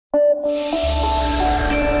I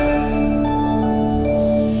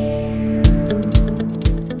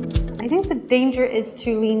think the danger is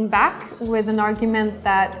to lean back with an argument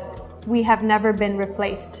that we have never been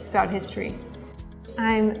replaced throughout history.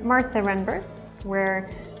 I'm Märtha Rehnberg. We're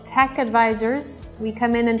tech advisors. We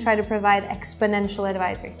come in and try to provide exponential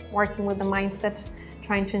advisory, working with the mindset,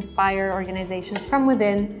 trying to inspire organizations from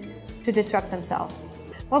within to disrupt themselves.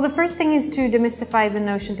 Well, the first thing is to demystify the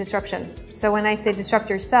notion disruption. So when I say disrupt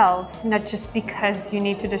yourself, not just because you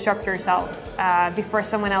need to disrupt yourself before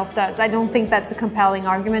someone else does. I don't think that's a compelling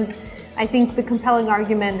argument. I think the compelling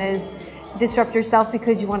argument is disrupt yourself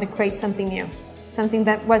because you want to create something new, something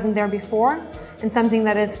that wasn't there before, and something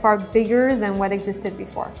that is far bigger than what existed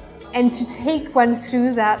before. And to take one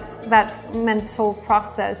through that mental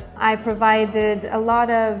process, I provided a lot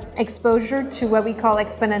of exposure to what we call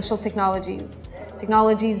exponential technologies.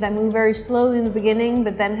 Technologies that move very slowly in the beginning,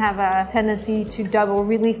 but then have a tendency to double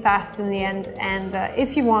really fast in the end, and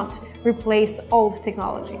if you want, replace old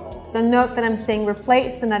technology. So note that I'm saying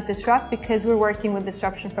replace and not disrupt, because we're working with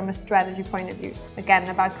disruption from a strategy point of view. Again,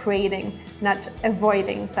 about creating, not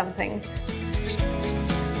avoiding something.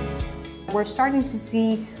 We're starting to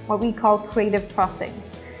see what we call creative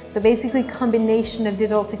crossings. So basically combination of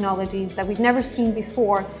digital technologies that we've never seen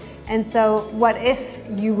before. And so what if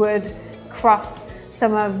you would cross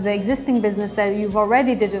some of the existing business that you've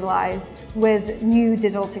already digitalized with new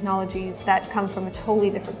digital technologies that come from a totally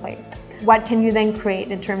different place? What can you then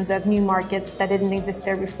create in terms of new markets that didn't exist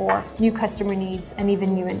there before, new customer needs, and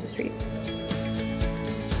even new industries?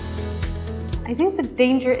 I think the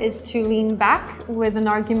danger is to lean back with an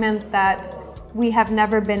argument that we have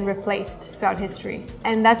never been replaced throughout history.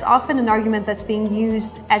 And that's often an argument that's being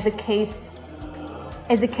used as a case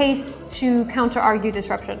to counter-argue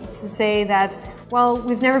disruption. To say that, well,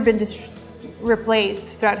 we've never been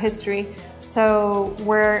replaced throughout history, so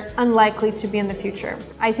we're unlikely to be in the future.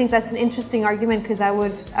 I think that's an interesting argument, because I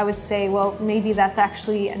would say, well, maybe that's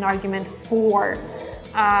actually an argument for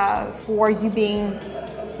you being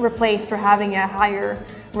replaced or having a higher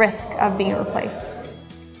risk of being replaced.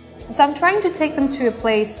 So I'm trying to take them to a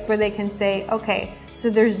place where they can say, okay, so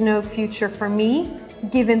there's no future for me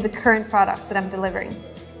given the current products that I'm delivering.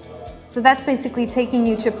 So that's basically taking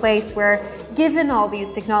you to a place where, given all these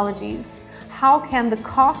technologies, how can the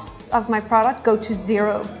costs of my product go to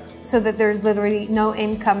zero so that there's literally no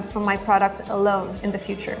income from my product alone in the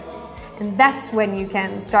future? And that's when you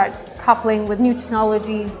can start coupling with new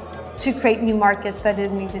technologies to create new markets that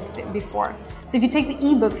didn't exist before. So if you take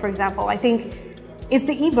the ebook, for example, I think if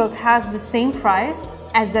the ebook has the same price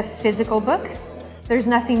as a physical book, there's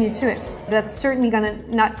nothing new to it. That's certainly going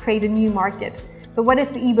to not create a new market. But what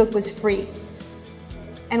if the ebook was free?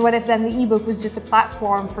 And what if then the ebook was just a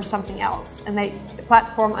platform for something else, and a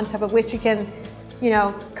platform on top of which you can,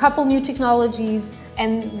 couple new technologies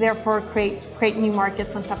and therefore create new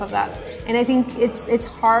markets on top of that. And I think it's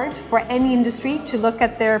hard for any industry to look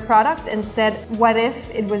at their product and said, what if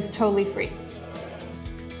it was totally free?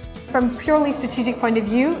 From a purely strategic point of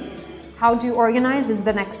view, how do you organize is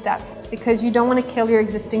the next step, because you don't want to kill your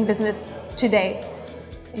existing business today.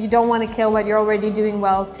 You don't want to kill what you're already doing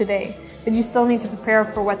well today, but you still need to prepare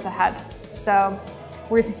for what's ahead. So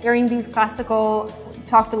we're hearing these classical,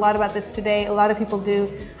 talked a lot about this today, a lot of people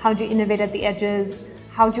do. How do you innovate at the edges?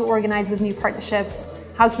 How do you organize with new partnerships?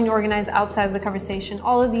 How can you organize outside of the conversation?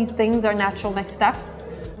 All of these things are natural next steps.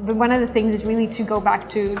 But one of the things is really to go back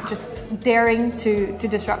to just daring to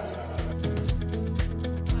disrupt.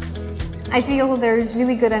 I feel there's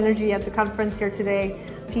really good energy at the conference here today.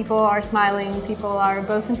 People are smiling, people are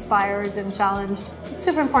both inspired and challenged. It's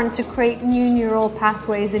super important to create new neural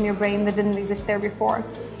pathways in your brain that didn't exist there before.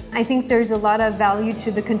 I think there's a lot of value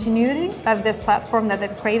to the continuity of this platform that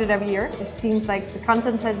they've created every year. It seems like the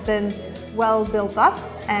content has been well built up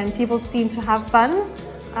and people seem to have fun.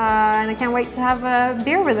 And I can't wait to have a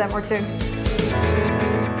beer with them or two.